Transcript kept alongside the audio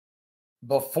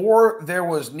before there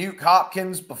was Nuke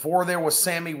Hopkins, before there was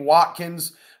Sammy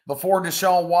Watkins, before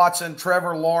Deshaun Watson,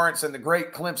 Trevor Lawrence, and the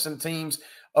great Clemson teams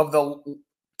of the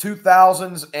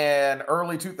 2000s and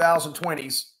early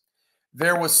 2020s,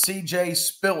 there was C.J.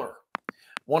 Spiller,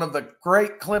 one of the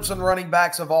great Clemson running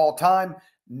backs of all time,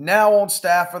 now on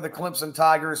staff for the Clemson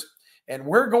Tigers. And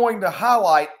we're going to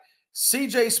highlight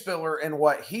C.J. Spiller and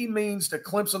what he means to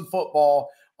Clemson football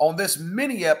on this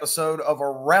mini episode of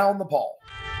Around the Paw.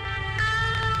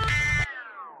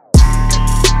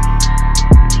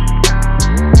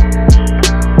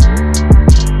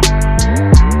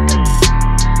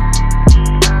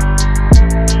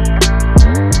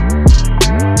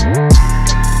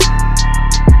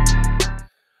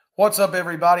 What's up,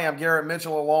 everybody? I'm Garrett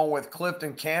Mitchell along with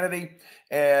Clifton Kennedy,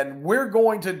 and we're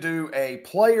going to do a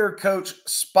player coach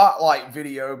spotlight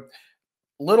video,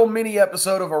 little mini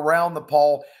episode of Around the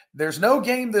Paw. There's no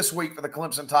game this week for the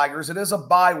Clemson Tigers. It is a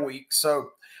bye week, so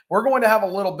we're going to have a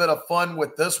little bit of fun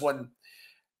with this one.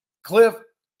 Cliff,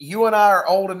 you and I are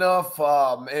old enough.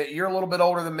 You're a little bit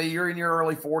older than me. You're in your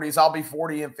early 40s. I'll be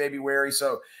 40 in February.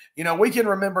 So, you know, we can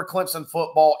remember Clemson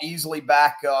football easily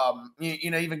back,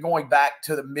 even going back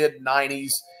to the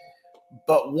mid-90s.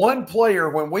 But one player,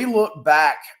 when we look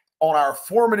back on our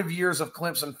formative years of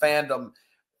Clemson fandom,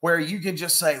 where you can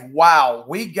just say, wow,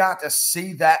 we got to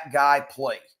see that guy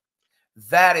play.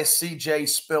 That is C.J.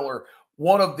 Spiller,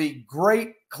 one of the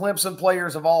great Clemson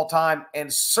players of all time,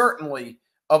 and certainly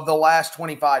of the last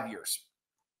 25 years.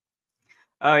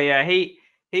 Oh yeah, he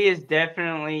is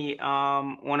definitely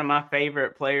one of my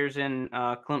favorite players in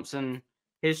Clemson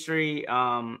history.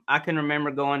 I can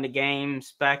remember going to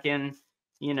games back in,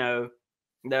 the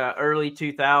early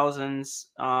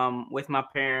 2000s with my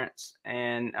parents,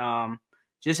 and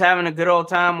just having a good old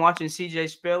time watching C.J.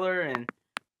 Spiller and,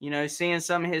 seeing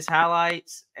some of his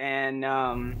highlights. And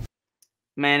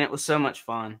man, it was so much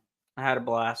fun. I had a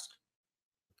blast.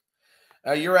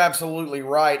 You're absolutely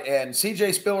right. And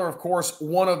C.J. Spiller, of course,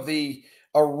 one of the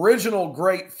original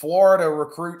great Florida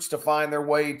recruits to find their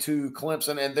way to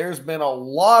Clemson. And there's been a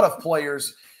lot of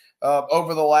players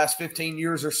over the last 15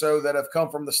 years or so that have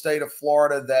come from the state of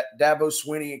Florida that Dabo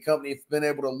Swinney and company have been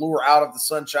able to lure out of the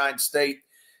Sunshine State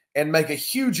and make a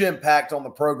huge impact on the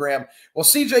program. Well,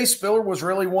 C.J. Spiller was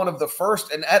really one of the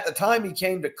first. And at the time he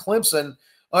came to Clemson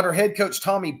under head coach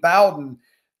Tommy Bowden,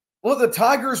 well, the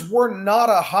Tigers were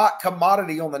not a hot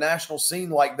commodity on the national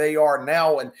scene like they are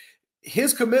now. And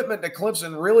his commitment to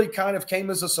Clemson really kind of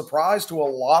came as a surprise to a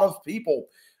lot of people.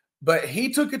 But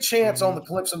he took a chance on the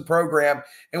Clemson program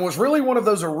and was really one of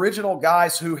those original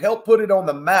guys who helped put it on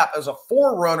the map as a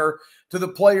forerunner to the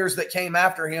players that came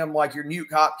after him, like your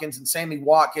Nuke Hopkins and Sammy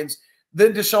Watkins,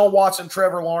 then Deshaun Watson,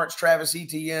 Trevor Lawrence, Travis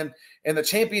Etienne, and the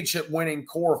championship-winning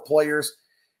core of players.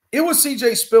 It was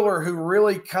C.J. Spiller who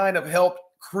really kind of helped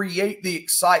create the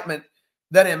excitement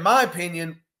that, in my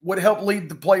opinion, would help lead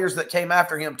the players that came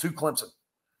after him to Clemson.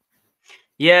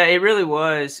 Yeah, it really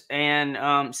was.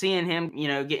 And seeing him,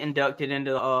 get inducted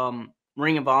into the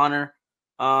Ring of Honor,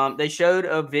 they showed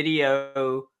a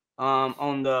video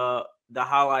on the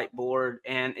highlight board,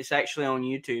 and it's actually on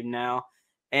YouTube now.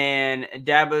 And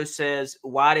Dabo says,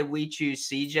 "Why did we choose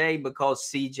CJ? Because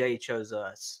CJ chose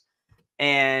us."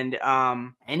 And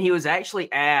he was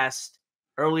actually asked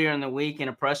earlier in the week in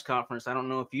a press conference, I don't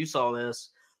know if you saw this,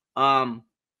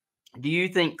 do you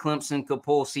think Clemson could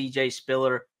pull C.J.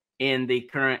 Spiller in the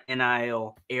current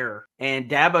NIL era? And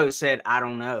Dabo said, I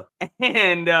don't know.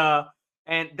 And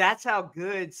that's how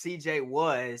good C.J.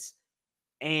 was.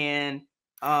 And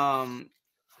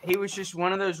he was just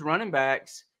one of those running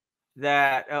backs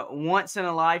that once in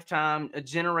a lifetime, a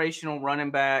generational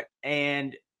running back,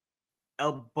 and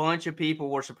a bunch of people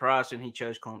were surprised when he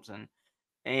chose Clemson.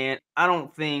 And I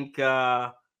don't think Dabo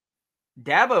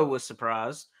was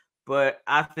surprised, but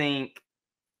I think,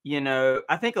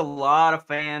 I think a lot of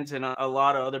fans and a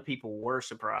lot of other people were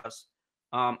surprised.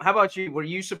 How about you? Were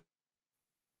you surprised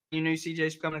you knew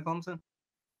CJ's coming to Clemson?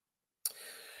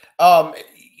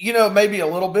 Maybe a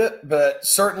little bit, but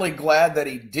certainly glad that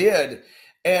he did.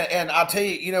 And I'll tell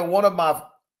you, one of my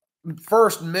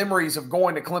first memories of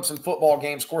going to Clemson football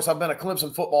games, of course, I've been a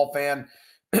Clemson football fan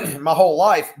my whole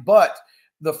life, but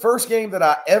the first game that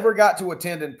I ever got to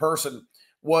attend in person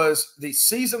was the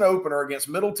season opener against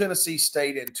Middle Tennessee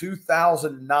State in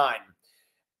 2009.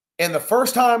 And the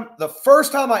first time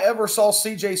I ever saw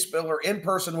C.J. Spiller in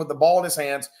person with the ball in his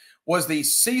hands was the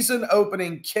season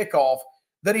opening kickoff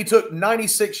that he took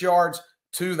 96 yards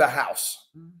to the house.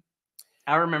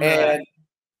 I remember that.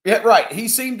 Yeah, right. He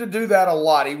seemed to do that a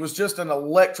lot. He was just an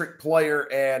electric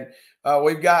player, and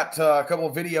we've got a couple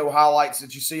of video highlights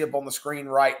that you see up on the screen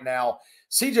right now.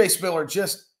 C.J. Spiller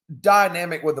just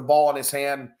dynamic with the ball in his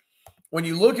hand. When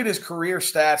you look at his career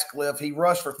stats, Cliff, he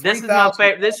rushed for 3,000. This is my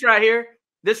favorite.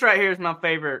 This right here is my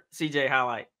favorite CJ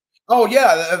highlight. Oh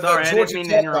yeah, Sorry, the I Georgia didn't mean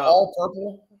to Tech, the interrupt. all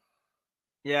purple.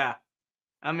 Yeah,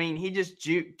 I mean, he just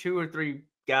juked 2 or 3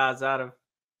 guys out of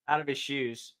his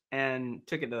shoes and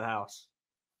took it to the house.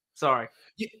 Sorry.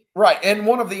 Yeah, right, and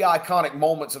one of the iconic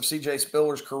moments of CJ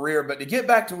Spiller's career. But to get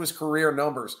back to his career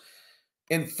numbers,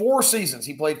 in 4 seasons,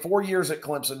 he played 4 years at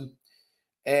Clemson,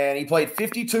 and he played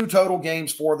 52 total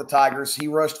games for the Tigers. He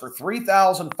rushed for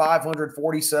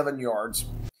 3,547 yards.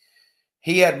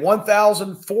 He had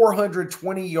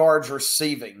 1,420 yards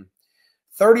receiving,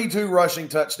 32 rushing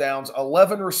touchdowns,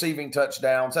 11 receiving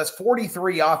touchdowns. That's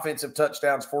 43 offensive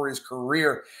touchdowns for his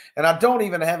career. And I don't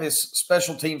even have his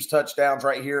special teams touchdowns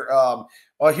right here.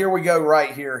 Well, here we go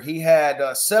right here. He had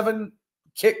 7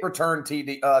 kick return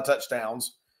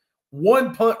touchdowns,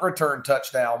 1 punt return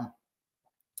touchdown.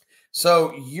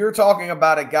 So you're talking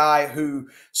about a guy who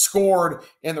scored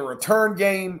in the return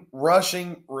game,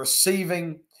 rushing,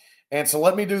 receiving. And so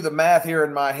let me do the math here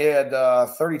in my head.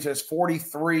 32 is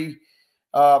 43,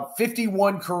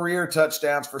 51 career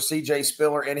touchdowns for CJ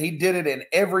Spiller, and he did it in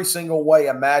every single way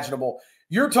imaginable.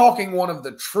 You're talking one of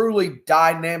the truly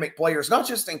dynamic players, not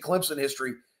just in Clemson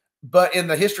history, but in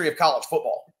the history of college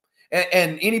football.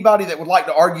 And anybody that would like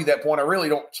to argue that point, I really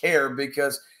don't care,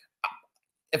 because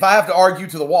if I have to argue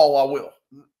to the wall, I will.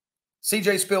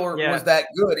 CJ Spiller was that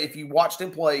good. If you watched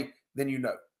him play, then you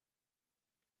know.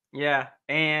 Yeah,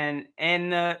 and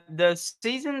the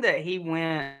season that he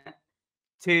went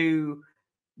to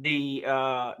the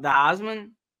Heisman,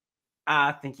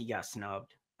 I think he got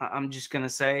snubbed. I'm just gonna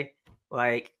say,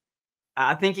 like,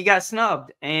 I think he got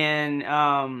snubbed, and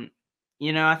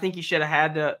you know, I think he should have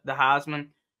had the Heisman,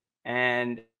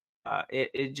 and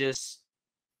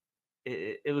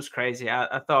it was crazy.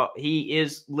 I thought he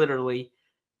is literally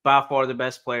by far the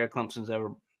best player Clemson's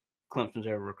ever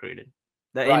recruited.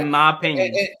 Right. In my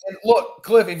opinion. And look,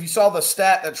 Cliff, if you saw the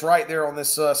stat that's right there on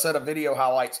this set of video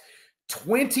highlights,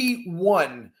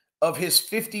 21 of his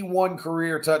 51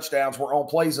 career touchdowns were on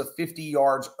plays of 50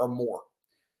 yards or more.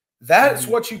 That is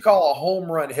what you call a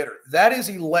home run hitter. That is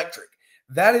electric.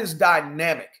 That is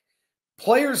dynamic.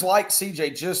 Players like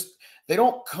CJ they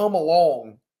don't come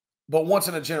along but once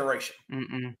in a generation.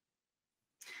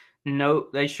 No,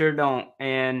 they sure don't.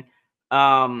 And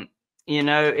you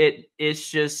know,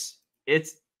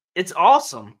 it's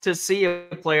awesome to see a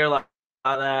player like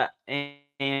that,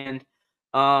 and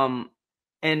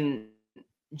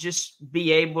just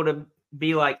be able to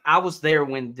be like, I was there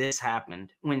when this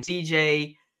happened, when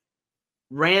CJ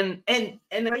ran. And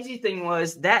the crazy thing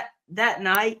was that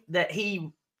night that he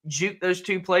juked those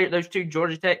 2 players, those 2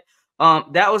 Georgia Tech,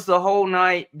 that was the whole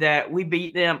night that we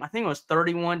beat them. I think it was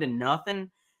 31-0.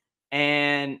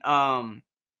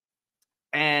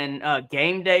 And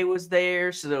game day was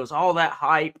there, so there was all that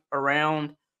hype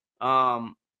around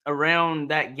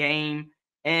that game,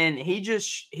 and he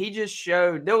just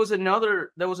showed. There was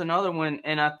another one,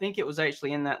 and I think it was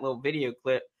actually in that little video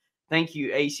clip. Thank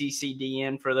you,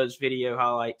 ACCDN, for those video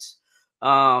highlights.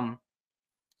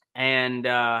 And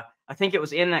I think it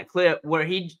was in that clip where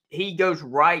he goes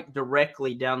right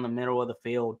directly down the middle of the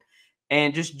field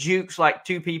and just jukes like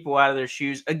 2 people out of their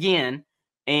shoes again.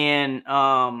 And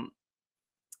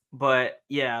but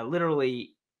yeah,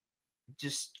 literally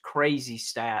just crazy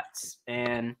stats.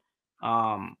 And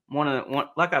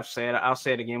like I've said, I'll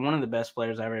say it again, one of the best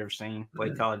players I've ever seen play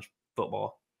college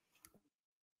football.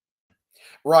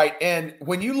 Right. And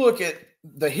when you look at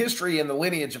the history and the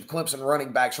lineage of Clemson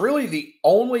running backs, really the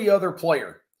only other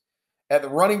player at the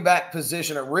running back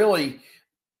position, or really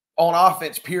on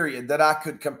offense, period, that I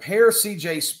could compare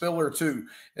CJ Spiller to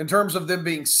in terms of them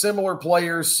being similar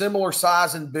players, similar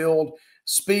size and build,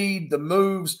 speed, the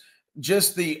moves,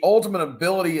 just the ultimate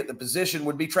ability at the position,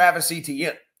 would be Travis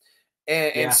Etienne.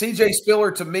 And CJ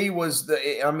Spiller, to me,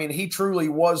 he truly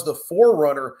was the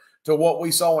forerunner to what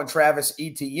we saw in Travis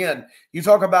Etienne. You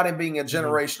talk about him being a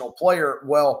generational player.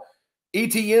 Well,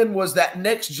 Etienne was that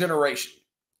next generation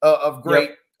of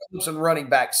great Clemson running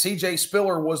back. CJ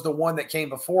Spiller was the one that came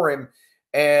before him.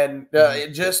 And it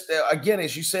just, again,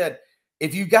 as you said,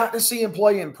 if you got to see him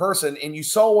play in person and you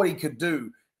saw what he could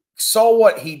do, saw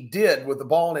what he did with the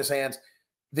ball in his hands,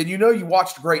 then you know you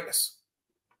watched greatness.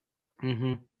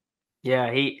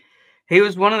 Yeah, he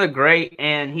was one of the great,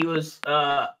 and he was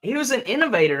an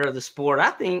innovator of the sport,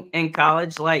 I think, in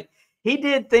college. Like, he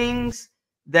did things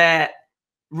that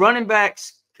running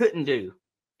backs couldn't do,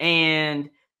 and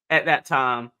at that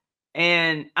time.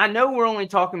 And I know we're only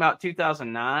talking about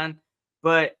 2009,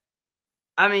 but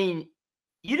I mean,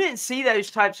 you didn't see those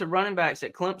types of running backs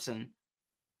at Clemson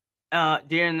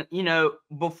during,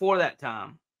 before that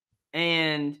time.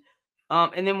 And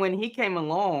then when he came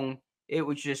along, it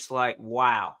was just like,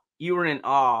 wow, you were in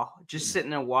awe just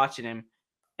sitting there watching him.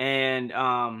 And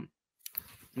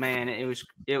man, it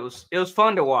was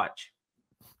fun to watch.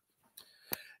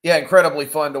 Yeah, incredibly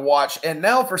fun to watch. And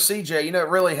now for CJ, it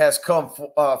really has come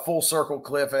full circle,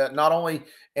 Cliff. Not only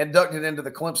inducted into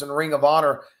the Clemson Ring of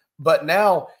Honor, but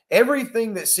now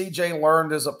everything that CJ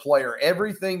learned as a player,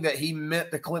 everything that he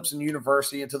meant to Clemson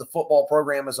University and to the football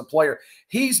program as a player,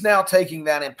 he's now taking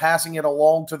that and passing it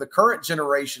along to the current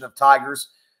generation of Tigers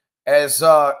as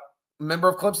a member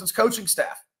of Clemson's coaching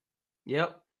staff.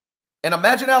 Yep. And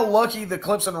imagine how lucky the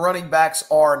Clemson running backs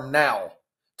are now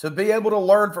to be able to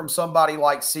learn from somebody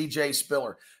like CJ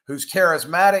Spiller, who's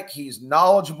charismatic, he's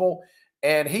knowledgeable,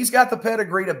 and he's got the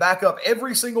pedigree to back up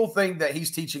every single thing that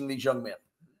he's teaching these young men.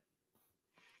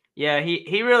 Yeah,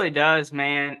 he really does,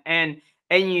 man. And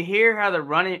you hear how the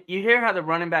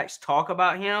running backs talk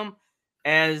about him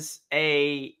as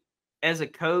a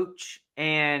coach,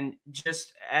 and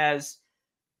just as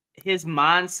his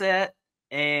mindset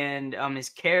and his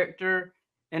character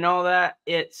and all that.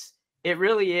 It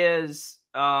really is.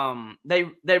 They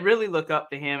really look up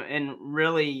to him and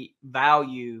really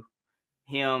value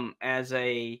him as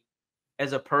a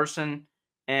person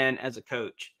and as a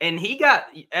coach. And he got,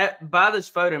 by this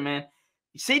photo, man,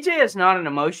 CJ is not an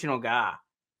emotional guy,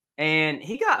 and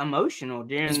he got emotional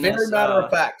during He's this. Very matter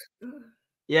of fact.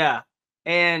 Yeah,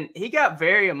 and he got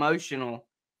very emotional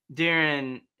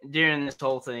during this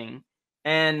whole thing,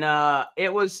 and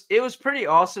it was pretty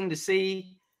awesome to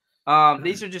see.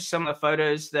 These are just some of the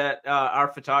photos that our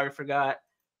photographer got,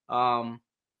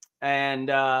 and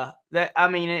that, I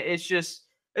mean, it's just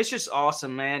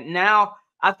awesome, man. Now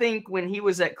I think when he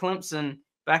was at Clemson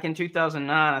back in 2009,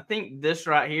 I think this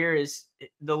right here is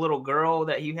the little girl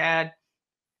that he had,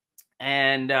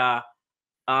 and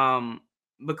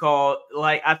because,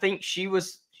 like, I think it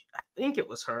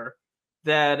was her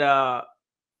that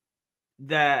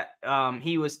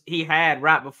he had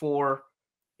right before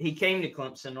he came to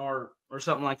Clemson, or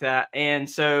something like that. And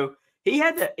so he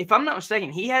had to, if I'm not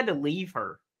mistaken, he had to leave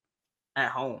her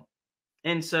at home.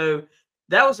 And so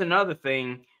that was another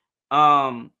thing.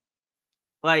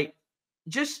 Like,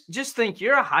 just think,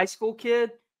 you're a high school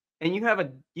kid and you have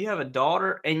a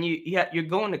daughter, and you're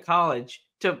going to college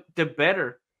to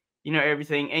better,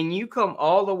 everything. And you come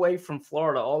all the way from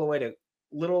Florida, all the way to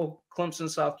little Clemson,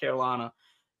 South Carolina.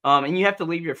 And you have to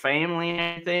leave your family and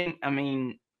everything. I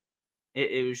mean,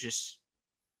 it was just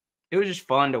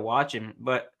fun to watch him,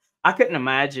 but I couldn't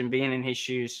imagine being in his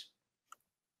shoes.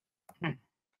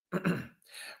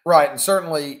 Right. And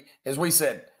certainly, as we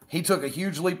said, he took a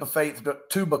huge leap of faith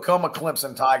to become a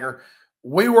Clemson Tiger.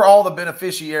 We were all the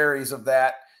beneficiaries of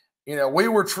that. We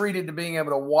were treated to being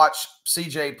able to watch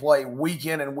CJ play week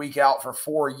in and week out for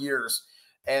 4 years.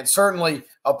 And certainly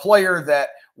a player that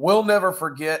we'll never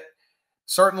forget,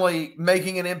 certainly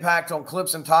making an impact on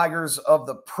Clemson Tigers of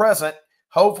the present,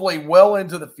 hopefully well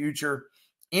into the future.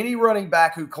 Any running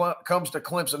back who comes to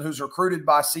Clemson who's recruited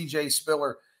by CJ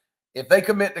Spiller, if they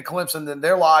commit to Clemson, then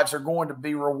their lives are going to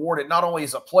be rewarded, not only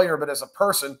as a player, but as a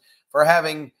person, for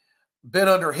having been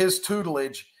under his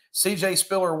tutelage. CJ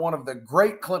Spiller, one of the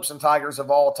great Clemson Tigers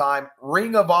of all time,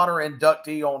 Ring of Honor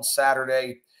inductee on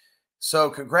Saturday. So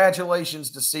congratulations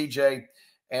to CJ.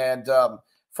 And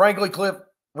frankly, Cliff,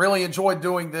 really enjoyed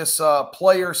doing this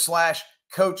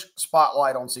player/coach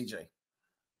spotlight on CJ.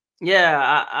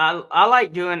 Yeah, I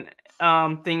like doing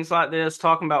things like this,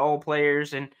 talking about old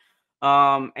players and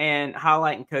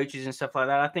highlighting coaches and stuff like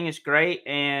that. I think it's great,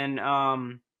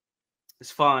 and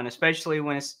it's fun, especially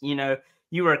when it's,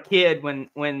 you were a kid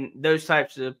when those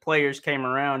types of players came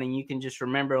around, and you can just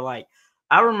remember, like,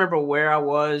 I remember where I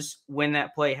was when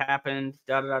that play happened,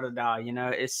 da da da da da.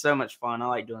 It's so much fun. I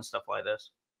like doing stuff like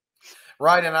this.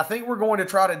 Right, and I think we're going to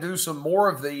try to do some more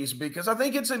of these, because I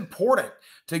think it's important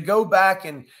to go back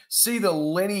and see the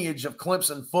lineage of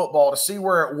Clemson football, to see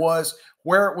where it was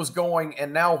going,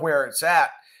 and now where it's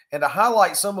at, and to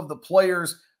highlight some of the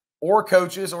players or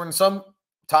coaches, or in some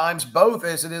times both,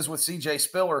 as it is with CJ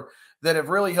Spiller, that have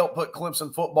really helped put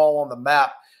Clemson football on the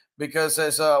map. Because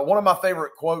as one of my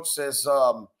favorite quotes says,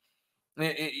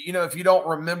 if you don't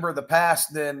remember the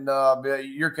past, then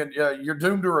you're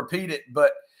doomed to repeat it.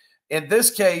 But in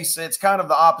this case, it's kind of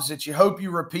the opposite. You hope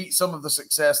you repeat some of the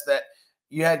success that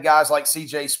you had guys like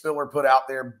CJ Spiller put out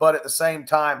there. But at the same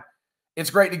time,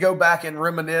 it's great to go back and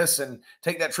reminisce and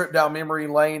take that trip down memory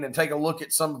lane and take a look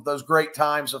at some of those great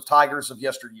times of Tigers of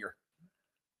yesteryear.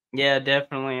 Yeah,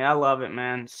 definitely. I love it,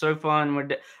 man. So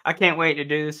fun. I can't wait to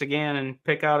do this again and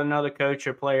pick out another coach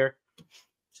or player.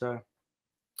 So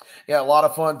Yeah, a lot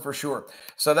of fun for sure.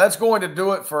 So that's going to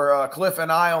do it for Cliff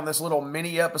and I on this little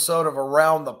mini episode of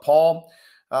Around the Paw.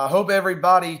 Hope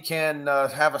everybody can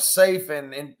have a safe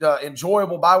and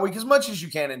enjoyable bye week, as much as you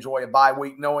can enjoy a bye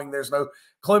week, knowing there's no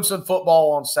Clemson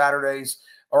football on Saturdays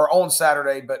or on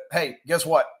Saturday. But hey, guess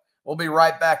what? We'll be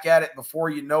right back at it before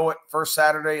you know it. First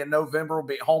Saturday in November, we'll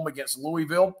be at home against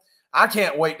Louisville. I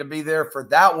can't wait to be there for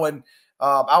that one.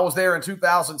 I was there in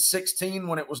 2016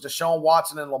 when it was Deshaun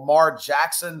Watson and Lamar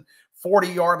Jackson,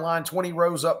 40-yard line, 20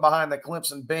 rows up behind the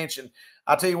Clemson bench. And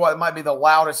I'll tell you what, it might be the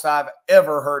loudest I've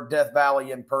ever heard Death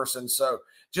Valley in person. So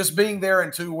just being there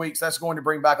in 2 weeks, that's going to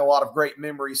bring back a lot of great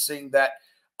memories, seeing that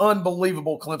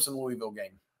unbelievable Clemson-Louisville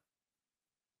game.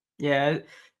 Yeah,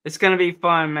 it's going to be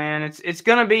fun, man. It's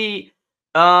going to be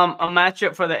a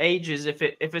matchup for the ages. If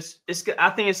it's I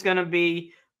think it's going to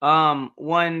be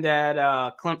one that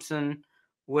Clemson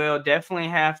will definitely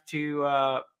have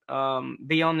to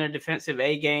be on their defensive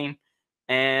A game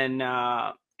and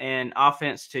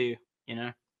offense too, you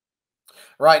know.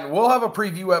 Right, and we'll have a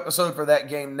preview episode for that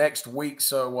game next week,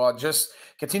 so just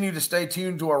continue to stay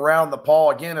tuned to Around the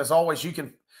Paw. Again, as always, you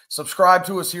can subscribe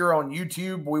to us here on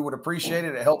YouTube. We would appreciate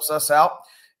it. It helps us out.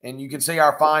 And you can see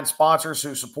our fine sponsors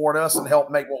who support us and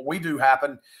help make what we do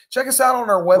happen. Check us out on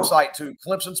our website, too,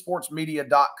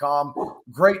 clemsonsportsmedia.com.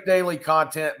 Great daily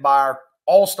content by our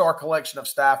all-star collection of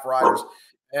staff writers.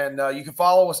 And you can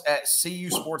follow us at CU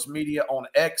Sports Media on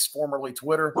X, formerly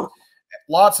Twitter.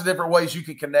 Lots of different ways you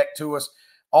can connect to us.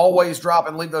 Always drop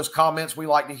and leave those comments. We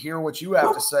like to hear what you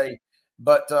have to say.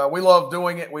 But we love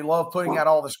doing it. We love putting out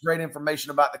all this great information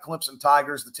about the Clemson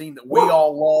Tigers, the team that we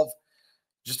all love.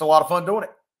 Just a lot of fun doing it.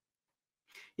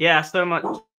 Yeah, so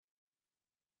much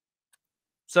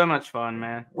fun,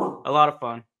 man. A lot of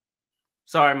fun.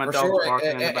 Sorry, my dog's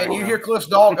barking in the background. And you hear Cliff's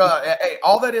dog. Hey,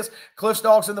 all that is Cliff's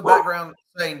dog's in the background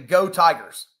saying, "Go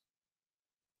Tigers."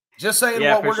 Just saying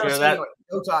what we're going to say.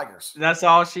 Go Tigers. That's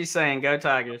all she's saying. Go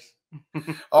Tigers.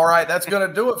 All right, that's going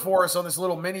to do it for us on this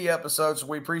little mini episode. So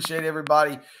we appreciate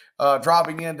everybody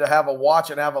dropping in to have a watch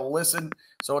and have a listen.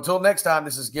 So until next time,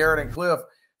 this is Garrett and Cliff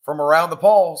from Around the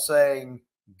Paw saying,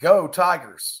 "Go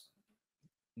Tigers."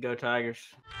 Go Tigers.